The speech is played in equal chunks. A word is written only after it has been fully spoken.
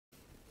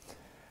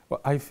Well,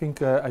 I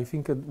think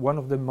one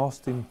of the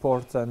most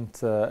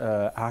important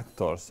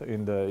actors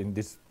in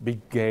this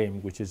big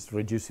game, which is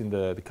reducing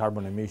the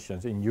carbon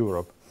emissions in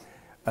Europe,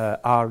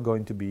 are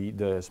going to be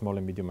the small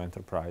and medium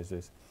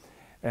enterprises.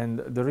 And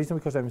the reason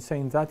because I'm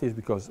saying that is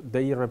because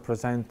they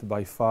represent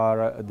by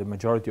far the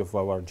majority of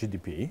our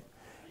GDP.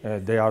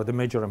 They are the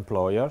major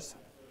employers,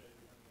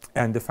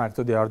 and de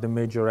facto they are the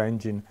major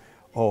engine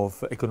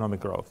of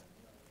economic growth.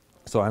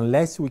 So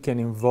unless we can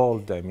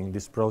involve them in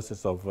this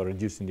process of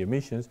reducing the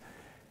emissions,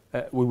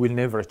 we will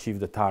never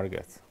achieve the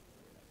target.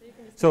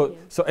 So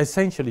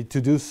essentially, to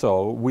do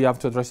so, we have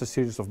to address a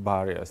series of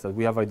barriers that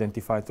we have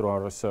identified through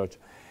our research.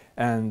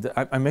 And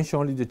I mentioned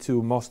only the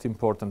two most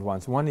important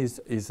ones. One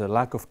is a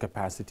lack of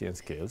capacity and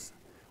skills,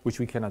 which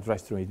we can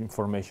address through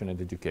information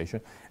and education.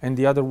 And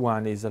the other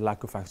one is a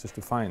lack of access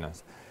to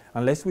finance.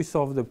 Unless we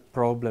solve the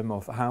problem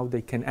of how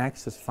they can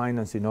access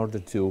finance in order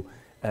to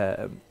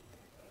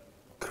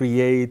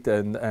create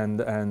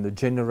and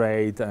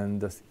generate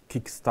and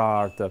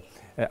kickstart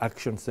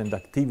actions and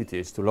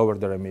activities to lower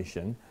their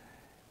emission,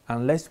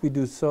 unless we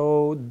do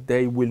so,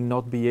 they will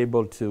not be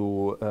able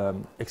to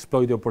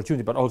exploit the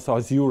opportunity, but also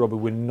as Europe, we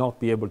will not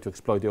be able to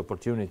exploit the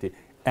opportunity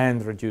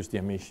and reduce the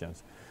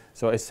emissions.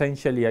 So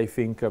essentially, I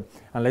think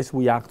unless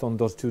we act on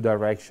those two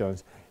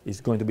directions, it's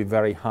going to be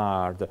very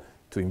hard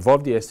to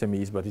involve the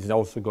SMEs, but it's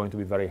also going to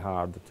be very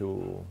hard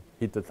to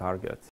hit the target.